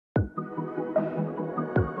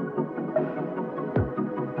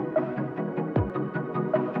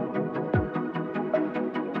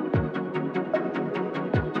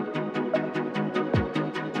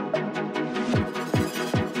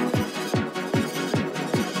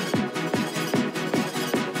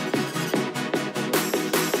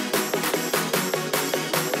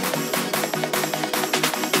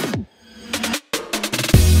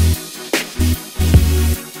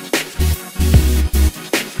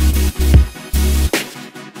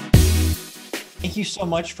Thank you so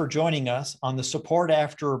much for joining us on the Support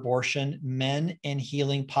After Abortion Men and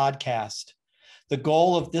Healing podcast. The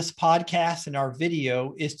goal of this podcast and our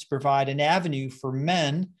video is to provide an avenue for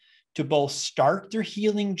men to both start their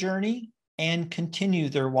healing journey and continue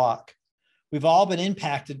their walk. We've all been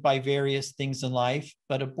impacted by various things in life,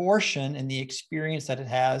 but abortion and the experience that it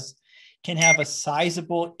has can have a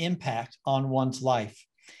sizable impact on one's life.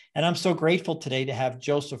 And I'm so grateful today to have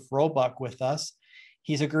Joseph Roebuck with us.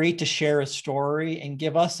 He's agreed to share his story and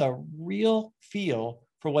give us a real feel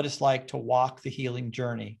for what it's like to walk the healing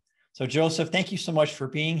journey. So Joseph, thank you so much for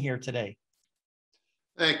being here today.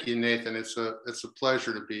 Thank you, Nathan. It's a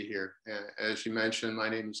pleasure to be here. As you mentioned, my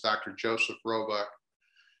name is Dr. Joseph Roebuck.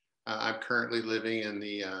 I'm currently living in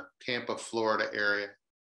the Tampa, Florida area.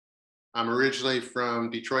 I'm originally from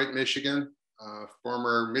Detroit, Michigan,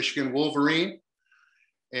 former Michigan Wolverine,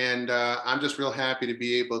 and I'm just real happy to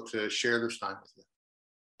be able to share this time with you.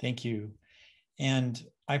 Thank you. And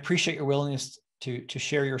I appreciate your willingness to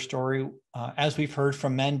share your story. As we've heard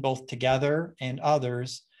from men both together and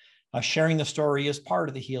others, sharing the story is part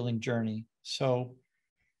of the healing journey. So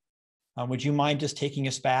would you mind just taking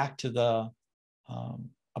us back to the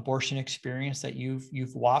abortion experience that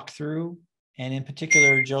you've walked through? And in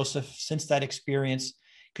particular, Joseph, since that experience,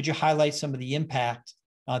 could you highlight some of the impact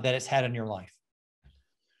that it's had on your life?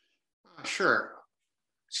 Sure.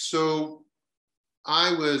 So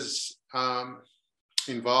I was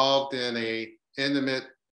involved in an intimate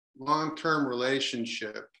long-term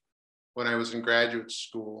relationship when I was in graduate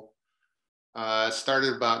school. It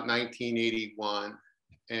started about 1981,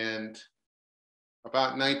 and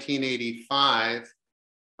about 1985,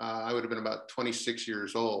 I would have been about 26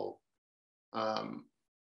 years old.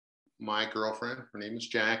 My girlfriend, her name is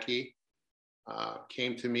Jackie,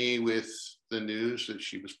 came to me with the news that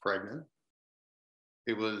she was pregnant.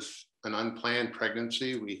 It was an unplanned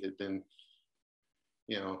pregnancy. We had been,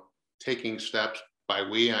 taking steps. By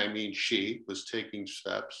we, I mean she was taking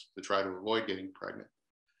steps to try to avoid getting pregnant.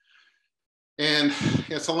 And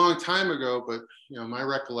it's a long time ago, but my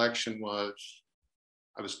recollection was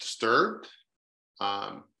I was disturbed.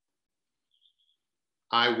 I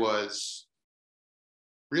was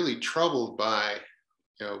really troubled by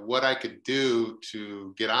what I could do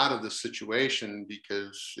to get out of the situation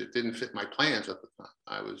because it didn't fit my plans at the time.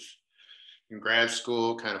 I was in grad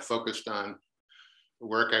school, kind of focused on the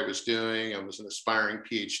work I was doing. I was an aspiring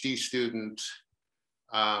PhD student.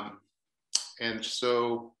 And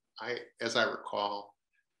so as I recall,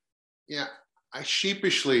 I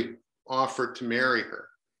sheepishly offered to marry her.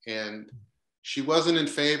 And she wasn't in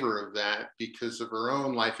favor of that because of her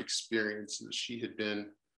own life experiences. She had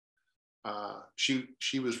been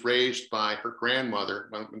she was raised by her grandmother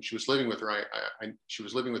when she was living with her. She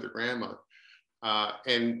was living with her grandmother,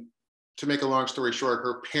 and to make a long story short,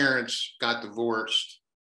 her parents got divorced,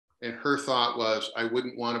 and her thought was, I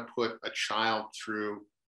wouldn't want to put a child through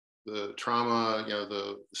the trauma,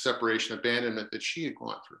 the separation, abandonment that she had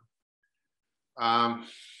gone through.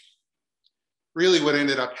 Really, what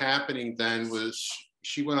ended up happening then was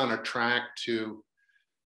she went on a track to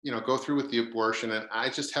go through with the abortion. And I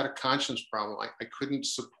just had a conscience problem. I couldn't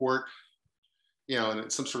support, in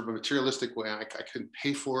some sort of a materialistic way. I couldn't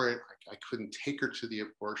pay for it. I couldn't take her to the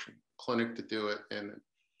abortion clinic to do it. And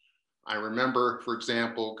I remember, for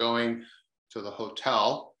example, going to the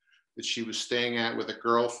hotel that she was staying at with a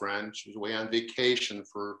girlfriend. She was away on vacation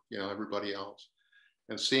for, everybody else.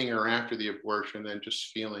 And seeing her after the abortion and just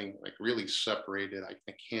feeling like really separated. I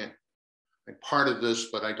can't, I'm part of this,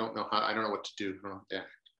 but I don't know what to do. Okay.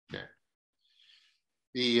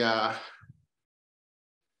 The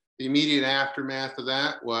immediate aftermath of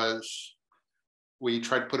that was we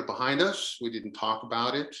tried to put it behind us. We didn't talk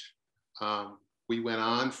about it. We went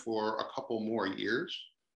on for a couple more years.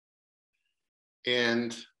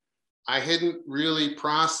 And I hadn't really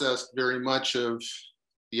processed very much of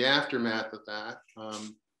the aftermath of that.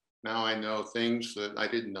 Now I know things that I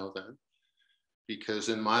didn't know then, because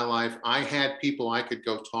in my life, I had people I could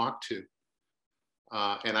go talk to.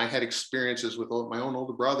 And I had experiences with my own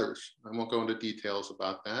older brothers. I won't go into details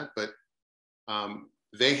about that, but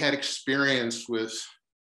they had experience with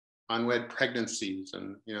unwed pregnancies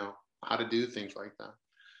and, how to do things like that.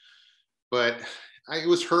 But it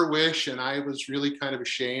was her wish, and I was really kind of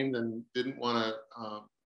ashamed and didn't want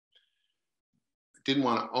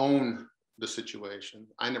to own the situation.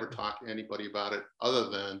 I never talked to anybody about it other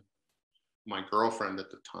than my girlfriend at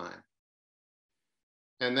the time.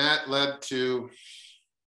 And that led to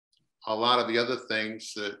a lot of the other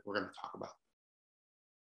things that we're going to talk about.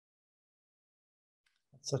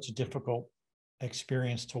 It's such a difficult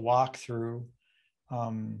experience to walk through.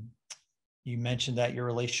 You mentioned that your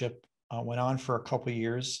relationship went on for a couple of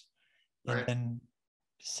years. And Right. then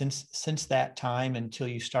since that time until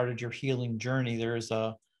you started your healing journey, there's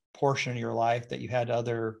a portion of your life that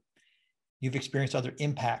you've experienced other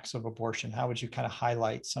impacts of abortion. How would you kind of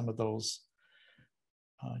highlight some of those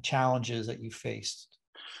challenges that you faced?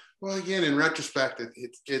 Well, again, in retrospect,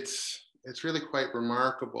 it's really quite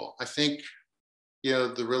remarkable. I think,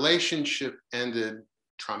 the relationship ended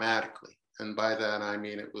traumatically. And by that, I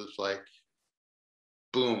mean, it was like,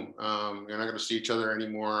 boom, you're not going to see each other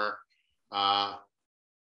anymore.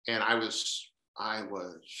 And I was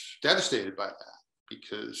devastated by that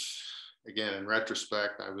because, again, in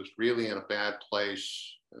retrospect, I was really in a bad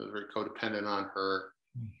place. I was very codependent on her.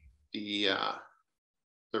 The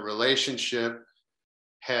relationship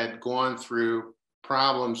had gone through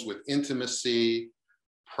problems with intimacy,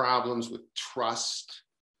 problems with trust.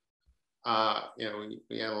 We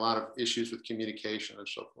had a lot of issues with communication and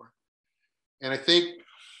so forth. And I think,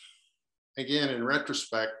 again, in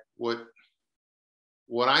retrospect, what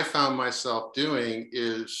I found myself doing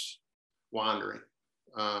is wandering.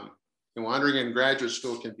 And wandering in graduate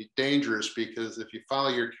school can be dangerous because if you follow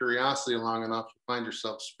your curiosity long enough, you find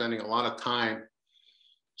yourself spending a lot of time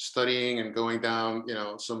studying and going down,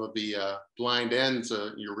 some of the blind ends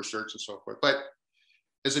of your research and so forth. But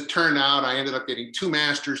as it turned out, I ended up getting 2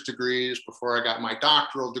 master's degrees before I got my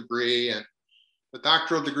doctoral degree. And the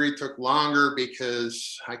doctoral degree took longer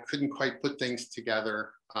because I couldn't quite put things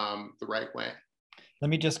together the right way. Let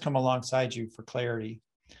me just come alongside you for clarity.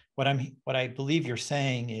 What I believe you're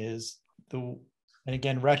saying is and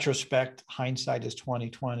again, retrospect, hindsight is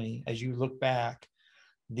 2020. As you look back,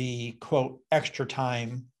 the quote extra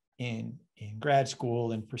time in grad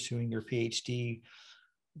school and pursuing your PhD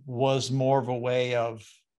was more of a way of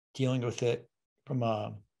dealing with it from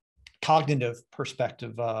a cognitive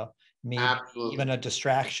perspective, maybe Absolutely. even a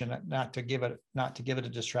distraction, not to give it a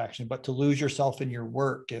distraction, but to lose yourself in your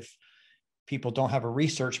work. If people don't have a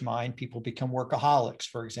research mind, people become workaholics,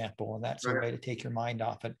 for example, and that's a way to take your mind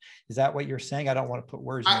off it. Is that what you're saying? I don't want to put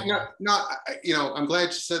words in your mouth. I'm glad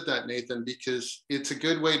you said that, Nathan, because it's a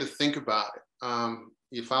good way to think about it.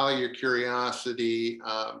 You follow your curiosity.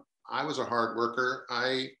 I was a hard worker.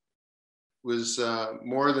 I was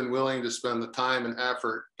more than willing to spend the time and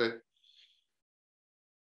effort, but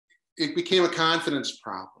it became a confidence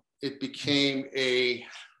problem. It became an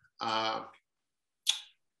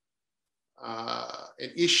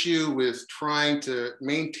issue with trying to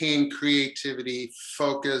maintain creativity,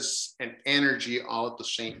 focus, and energy all at the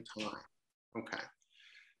same time. Okay.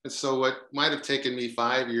 And so what might have taken me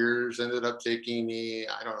 5 years ended up taking me,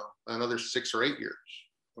 I don't know, another 6 or 8 years.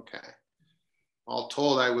 Okay. All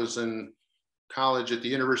told, I was in college at the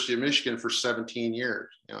University of Michigan for 17 years.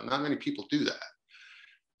 Not many people do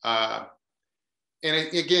that. And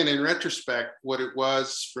again, in retrospect, what it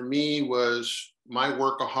was for me was my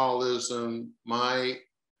workaholism, my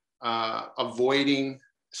avoiding,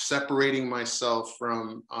 separating myself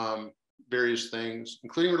from various things,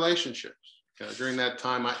 including relationships. During that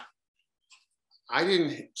time, I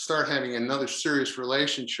didn't start having another serious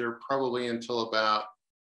relationship probably until about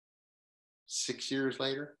 6 years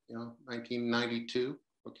later, 1992.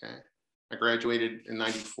 Okay. I graduated in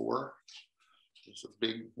 94. There's a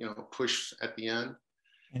big, push at the end.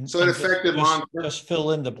 And so it affected long term. Just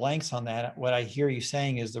fill in the blanks on that. What I hear you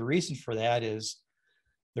saying is the reason for that is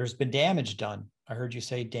there's been damage done. I heard you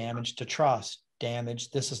say damage to trust,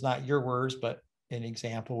 damage. This is not your words, but an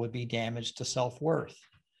example would be damage to self-worth.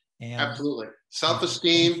 And absolutely.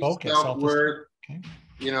 Self-esteem, self-worth. Okay.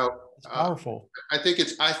 It's powerful. I think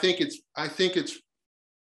it's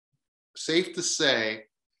safe to say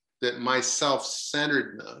that my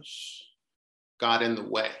self-centeredness got in the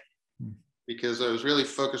way because I was really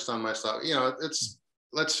focused on myself.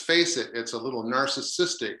 Let's face it, it's a little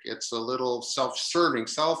narcissistic. It's a little self-serving,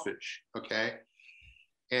 selfish. Okay.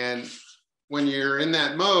 And when you're in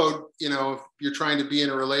that mode, you're trying to be in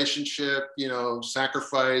a relationship,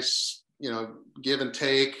 sacrifice, give and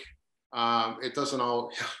take. It doesn't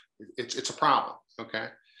all, it's a problem. Okay.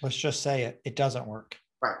 Let's just say it. It doesn't work.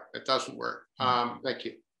 Right. It doesn't work. Thank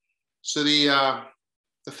you. So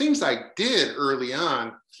the things I did early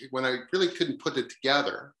on when I really couldn't put it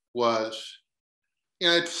together was,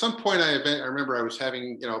 at some point I remember I was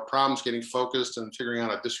having, problems getting focused and figuring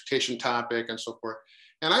out a dissertation topic and so forth.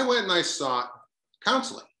 And I went and I sought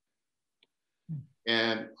counseling.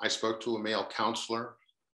 And I spoke to a male counselor.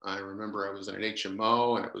 I remember I was in an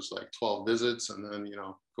HMO and it was like 12 visits and then,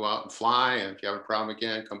 go out and fly. And if you have a problem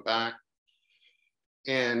again, come back.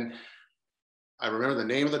 And I remember the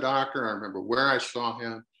name of the doctor. I remember where I saw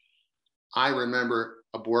him. I remember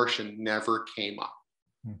abortion never came up.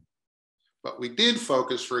 But we did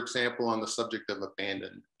focus, for example, on the subject of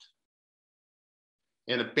abandonment.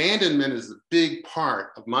 And abandonment is a big part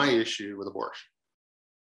of my issue with abortion.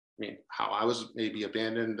 I mean, how I was maybe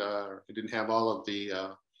abandoned, I didn't have all of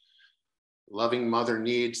the loving mother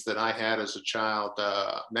needs that I had as a child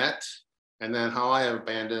met, and then how I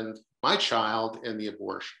abandoned my child in the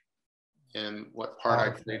abortion and what part I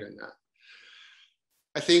played in that.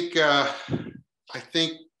 I think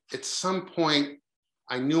at some point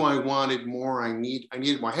I knew I wanted more. I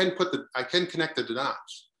needed more. I couldn't connect the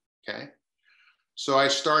dots. Okay, so I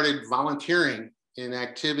started volunteering in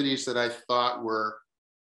activities that I thought were,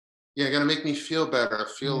 going to make me feel better,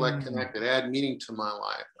 feel like connected, add meaning to my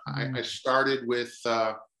life. I started with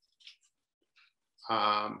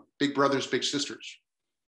Big Brothers, Big Sisters.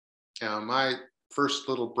 My first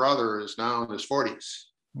little brother is now in his 40s.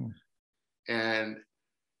 And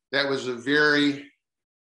that was a very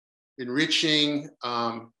enriching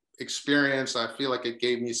experience. I feel like it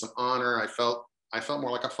gave me some honor. I felt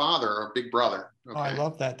more like a father or a big brother. Okay. Oh, I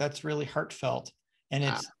love that. That's really heartfelt. And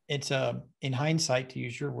it's in hindsight, to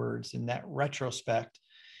use your words, in that retrospect,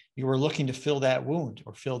 you were looking to fill that wound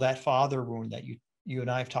or fill that father wound that you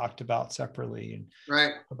and I have talked about separately, and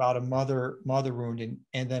right, about a mother wound,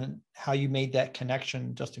 and then how you made that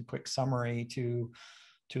connection, just a quick summary, to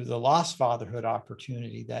the lost fatherhood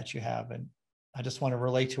opportunity that you have. And I just want to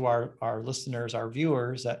relate to our listeners, our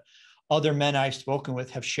viewers, that other men I've spoken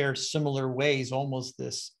with have shared similar ways, almost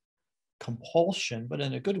this compulsion, but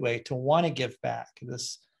in a good way, to want to give back.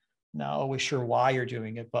 This, not always sure why you're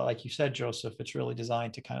doing it, but like you said, Joseph, it's really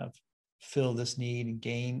designed to kind of fill this need and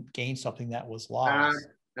gain something that was lost.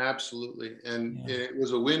 Absolutely. And it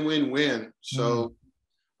was a win-win-win. So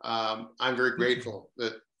I'm very grateful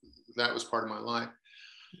that was part of my life.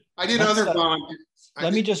 I did other volunteers.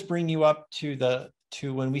 Let me just bring you up to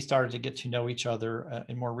when we started to get to know each other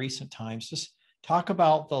in more recent times. Just talk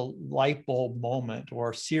about the light bulb moment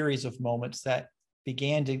or series of moments that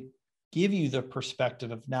began to give you the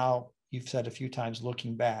perspective of, now you've said a few times,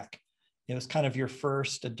 looking back. It was kind of your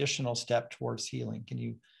first additional step towards healing. Can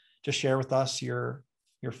you just share with us your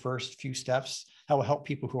first few steps? That will help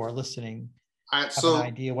people who are listening have an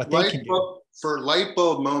idea what they can do. For light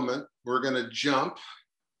bulb moment, we're going to jump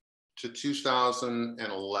to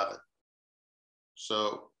 2011.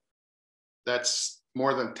 So that's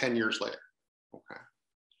more than 10 years later. Okay.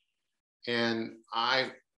 And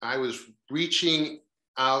I was reaching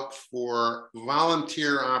out for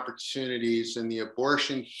volunteer opportunities in the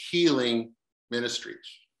abortion healing ministries.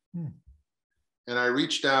 And I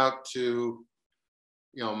reached out to,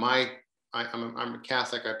 I'm a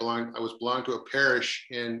Catholic. I belong to a parish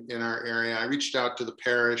in our area. I reached out to the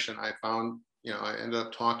parish, and I found, I ended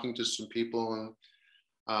up talking to some people,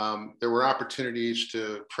 and there were opportunities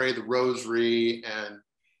to pray the rosary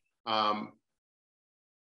and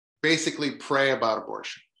basically pray about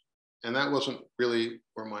abortion. And that wasn't really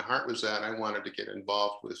where my heart was at. I wanted to get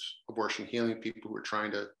involved with abortion healing, people who were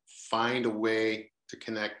trying to find a way to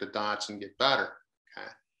connect the dots and get better. Okay.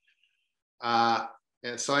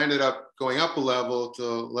 And so I ended up going up a level to the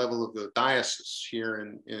level of the diocese here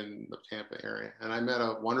in the Tampa area. And I met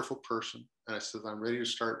a wonderful person, and I said, I'm ready to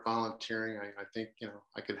start volunteering. I think,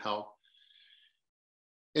 I could help.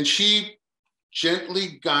 And she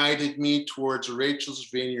gently guided me towards a Rachel's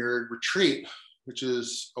Vineyard retreat, which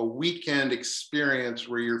is a weekend experience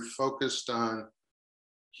where you're focused on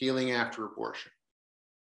healing after abortion.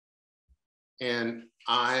 And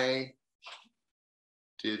I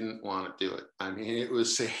didn't want to do it. I mean, it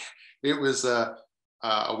was a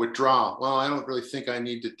withdrawal. Well, I don't really think I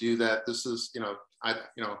need to do that. This is,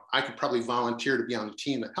 I could probably volunteer to be on the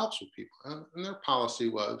team that helps with people. And their policy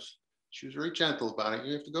was, she was very gentle about it.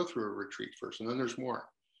 You have to go through a retreat first, and then there's more.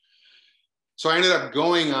 So I ended up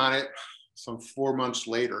going on it some 4 months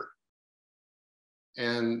later.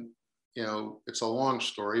 And, it's a long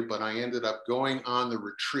story, but I ended up going on the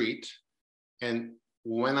retreat. And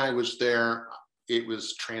when I was there, it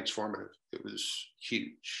was transformative. It was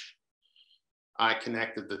huge. I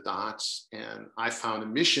connected the dots, and I found a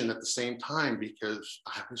mission at the same time, because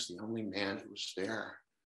I was the only man who was there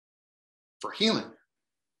for healing.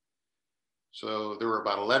 So there were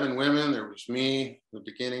about 11 women. There was me. In the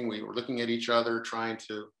beginning, we were looking at each other, trying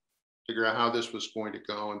to figure out how this was going to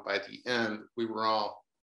go. And by the end, we were all,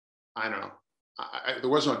 I don't know, there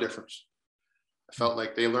was no difference. I felt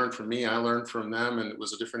like they learned from me, I learned from them, and it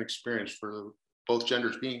was a different experience for both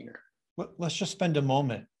genders being there. Well, let's just spend a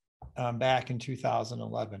moment back in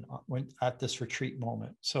 2011 at this retreat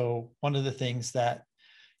moment. So one of the things that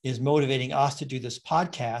is motivating us to do this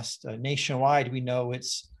podcast nationwide, we know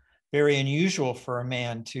it's very unusual for a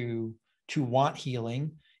man to want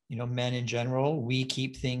healing. men in general, we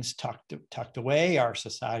keep things tucked away. Our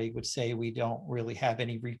society would say we don't really have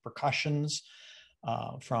any repercussions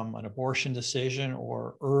from an abortion decision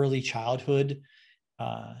or early childhood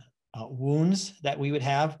wounds that we would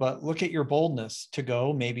have. But look at your boldness to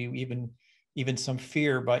go, maybe even some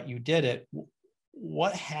fear, but you did it.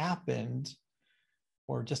 What happened,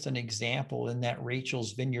 or just an example in that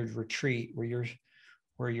Rachel's Vineyard retreat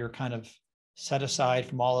where you're kind of set aside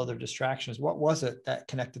from all other distractions? What was it that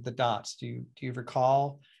connected the dots? Do you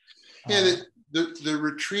recall? Yeah, the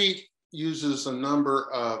retreat uses a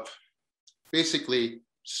number of basically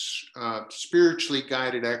spiritually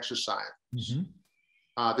guided exercises.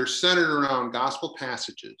 Mm-hmm. They're centered around gospel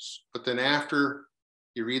passages, but then after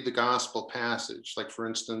you read the gospel passage, like for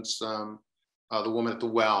instance, the woman at the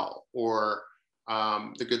well, or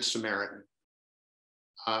the Good Samaritan,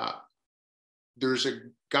 there's a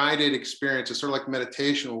guided experience. It's sort of like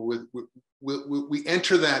meditation. We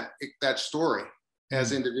enter that story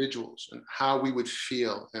as individuals, and how we would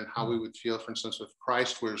feel, for instance, if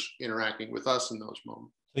Christ was interacting with us in those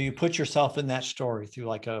moments. So you put yourself in that story through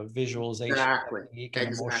like a visualization technique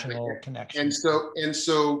and emotional connection. And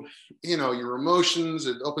so, your emotions,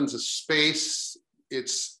 it opens a space.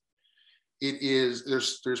 There's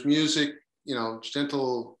music,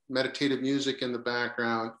 gentle meditative music in the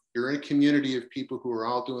background. You're in a community of people who are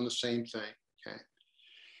all doing the same thing. Okay.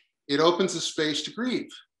 It opens a space to grieve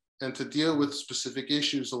and to deal with specific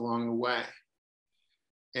issues along the way.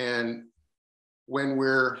 And when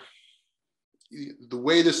the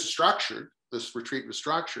way this retreat was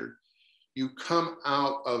structured, you come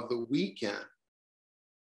out of the weekend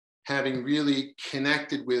having really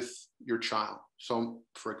connected with your child. So,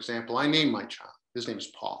 for example, I named my child. His name is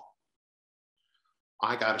Paul.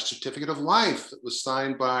 I got a certificate of life that was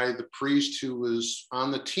signed by the priest who was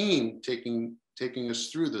on the team taking us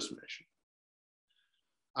through this mission.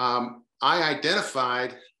 I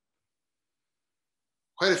identified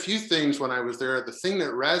quite a few things when I was there. The thing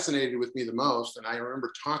that resonated with me the most, and I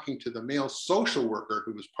remember talking to the male social worker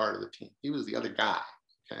who was part of the team. He was the other guy,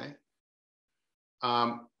 okay?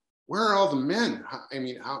 Where are all the men?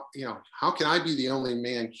 How can I be the only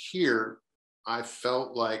man here? I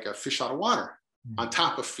felt like a fish out of water, on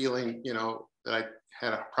top of feeling, that I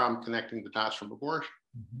had a problem connecting the dots from abortion.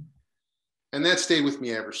 Mm-hmm. And that stayed with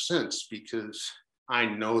me ever since, because I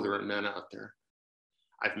know there are men out there.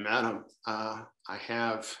 I've met them. I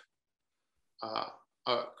have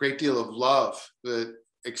a great deal of love that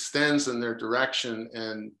extends in their direction.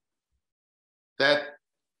 And that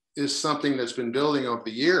is something that's been building over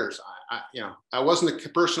the years. I wasn't the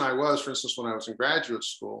person I was, for instance, when I was in graduate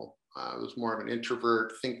school. I was more of an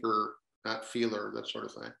introvert, thinker, not feeler, that sort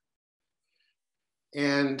of thing.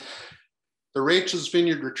 And the Rachel's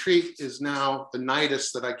Vineyard retreat is now the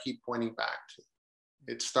nidus that I keep pointing back to.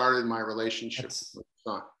 It started my relationship with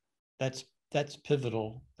my son. That's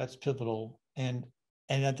pivotal. That's pivotal. And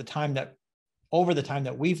at the time that, over the time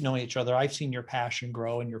that we've known each other, I've seen your passion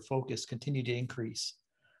grow and your focus continue to increase.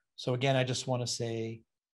 So again, I just want to say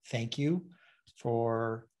thank you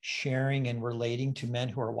for sharing and relating to men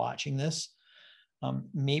who are watching this.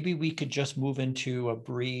 Maybe we could just move into a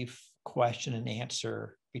brief question and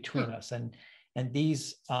answer between us. And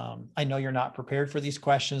these, I know you're not prepared for these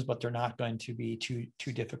questions, but they're not going to be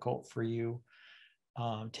too difficult for you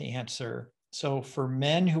to answer. So for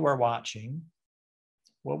men who are watching,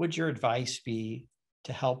 what would your advice be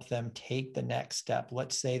to help them take the next step?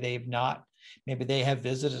 Let's say maybe they have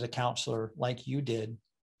visited a counselor like you did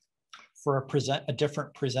for a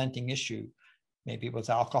different presenting issue. Maybe it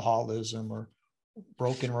was alcoholism or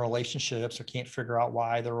broken relationships, or can't figure out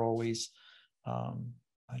why they're always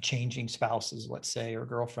changing spouses, let's say, or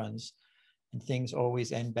girlfriends, and things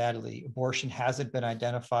always end badly. Abortion hasn't been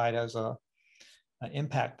identified as an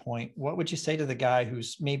impact point. What would you say to the guy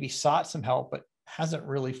who's maybe sought some help but hasn't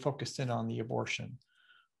really focused in on the abortion?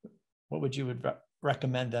 What would you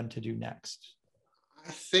recommend them to do next?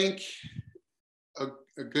 I think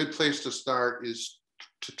a good place to start is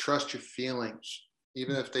to trust your feelings,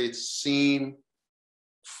 even if they seem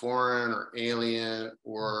foreign or alien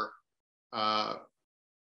or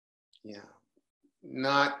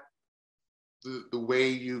not the way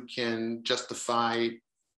you can justify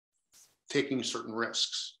taking certain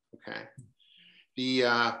risks. Okay,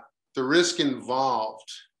 the risk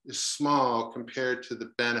involved is small compared to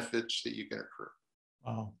the benefits that you can accrue.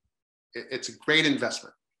 Wow, it's a great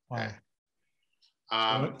investment. Wow.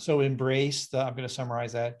 Okay. So embrace I'm going to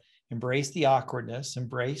summarize that. Embrace the awkwardness.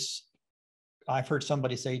 I've heard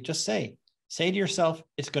somebody say, just say to yourself,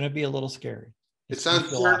 it's going to be a little scary. It's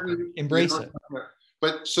uncertain. Embrace it.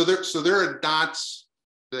 But so there are dots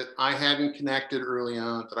that I hadn't connected early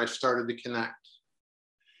on that I started to connect.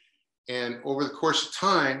 And over the course of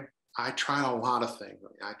time, I tried a lot of things.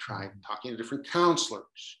 I tried talking to different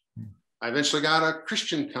counselors. I eventually got a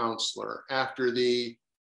Christian counselor after the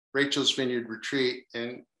Rachel's Vineyard retreat.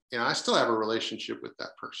 And, I still have a relationship with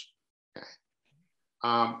that person. Okay.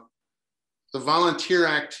 The volunteer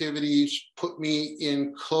activities put me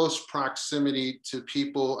in close proximity to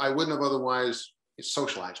people I wouldn't have otherwise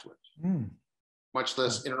socialized with, much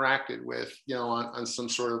less interacted with, on some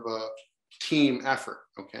sort of a team effort.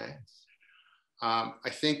 Okay. I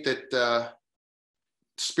think that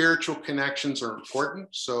spiritual connections are important.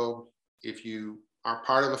 So if you are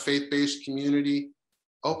part of a faith-based community,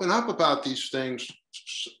 open up about these things,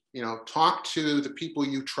 talk to the people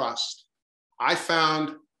you trust. I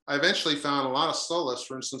eventually found a lot of solace,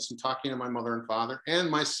 for instance, in talking to my mother and father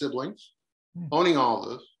and my siblings, owning all of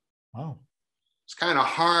this. Wow. It's kind of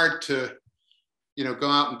hard to, go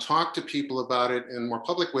out and talk to people about it in more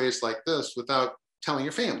public ways like this without telling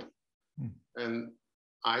your family. And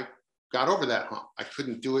I got over that hump. I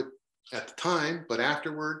couldn't do it at the time, but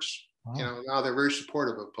afterwards, wow. Now they're very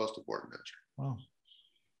supportive of post-abortive ministry. Wow.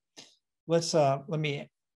 Let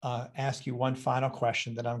me ask you one final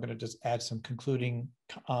question that I'm going to just add some concluding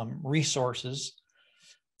resources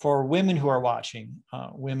for women who are watching,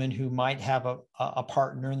 women who might have a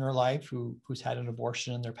partner in their life who's had an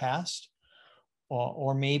abortion in their past,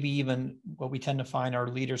 or maybe even what we tend to find are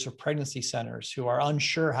leaders of pregnancy centers who are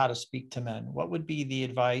unsure how to speak to men. What would be the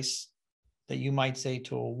advice that you might say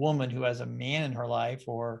to a woman who has a man in her life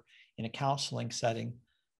or in a counseling setting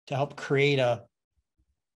to help create a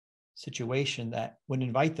situation that would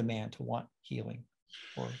invite the man to want healing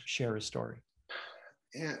or share his story?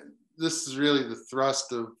 Yeah, this is really the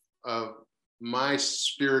thrust of my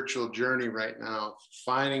spiritual journey right now,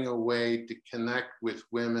 finding a way to connect with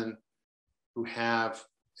women who have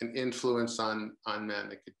an influence on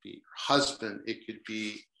men. It could be your husband, it could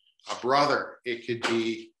be a brother, it could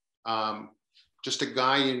be just a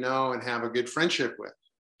guy and have a good friendship with,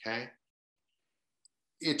 okay?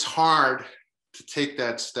 It's hard to take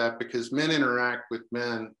that step because men interact with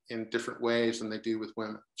men in different ways than they do with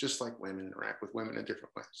women, just like women interact with women in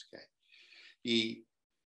different ways, okay? The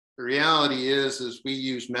reality is we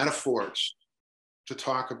use metaphors to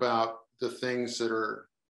talk about the things that are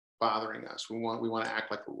bothering us. We want to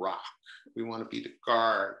act like a rock. We want to be the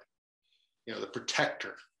guard, the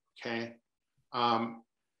protector, okay?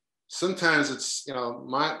 Sometimes it's,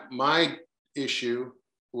 my issue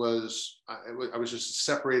was, I was just a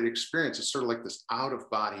separated experience. It's sort of like this out of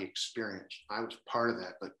body experience. I was part of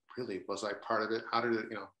that, but really, was I part of it? How did it,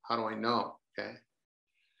 how do I know? Okay.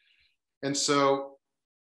 And so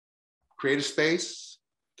create a space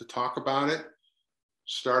to talk about it,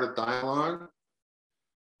 start a dialogue,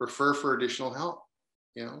 refer for additional help,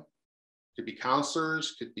 could be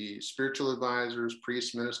counselors, could be spiritual advisors,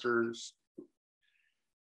 priests, ministers.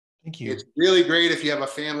 Thank you. It's really great if you have a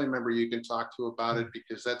family member you can talk to about it,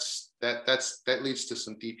 because that leads to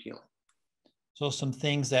some deep healing. So some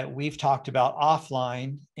things that we've talked about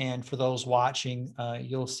offline, and for those watching,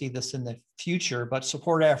 you'll see this in the future, but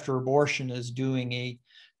Support After Abortion is doing a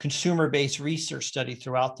consumer-based research study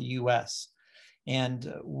throughout the US.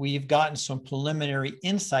 And we've gotten some preliminary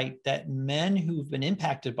insight that men who've been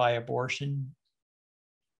impacted by abortion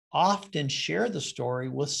often share the story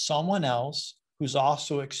with someone else who's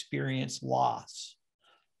also experienced loss.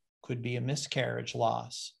 Could be a miscarriage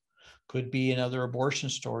loss, could be another abortion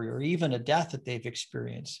story, or even a death that they've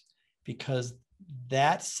experienced, because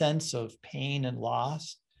that sense of pain and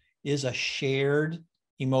loss is a shared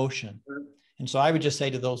emotion. And so I would just say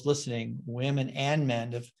to those listening, women and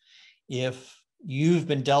men, if you've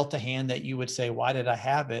been dealt a hand that you would say, why did I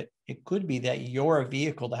have it? It could be that you're a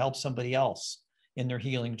vehicle to help somebody else in their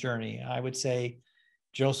healing journey. I would say,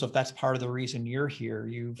 Joseph, that's part of the reason you're here.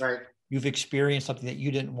 You've experienced something that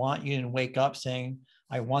you didn't want. You didn't wake up saying,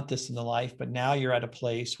 I want this in the life, but now you're at a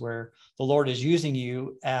place where the Lord is using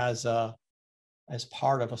you as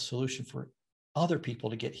part of a solution for other people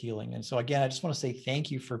to get healing. And so again, I just want to say thank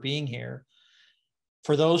you for being here.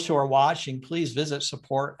 For those who are watching, please visit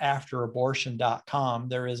supportafterabortion.com.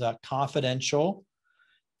 There is a confidential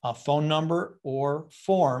phone number or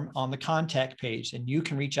form on the contact page, and you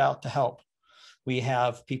can reach out to help. We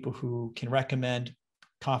have people who can recommend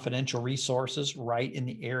confidential resources right in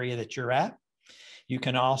the area that you're at. You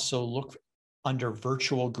can also look under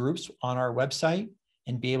virtual groups on our website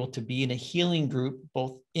and be able to be in a healing group,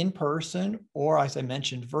 both in person or, as I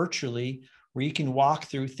mentioned, virtually, where you can walk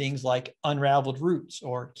through things like unraveled roots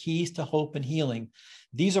or keys to hope and healing.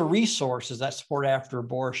 These are resources that Support After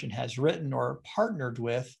Abortion has written or partnered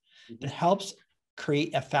with that helps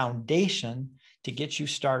create a foundation to get you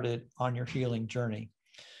started on your healing journey.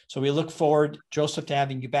 So we look forward, Joseph, to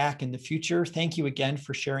having you back in the future. Thank you again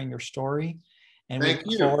for sharing your story. And we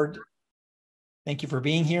look forward. Thank you for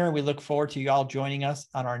being here. We look forward to you all joining us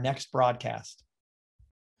on our next broadcast.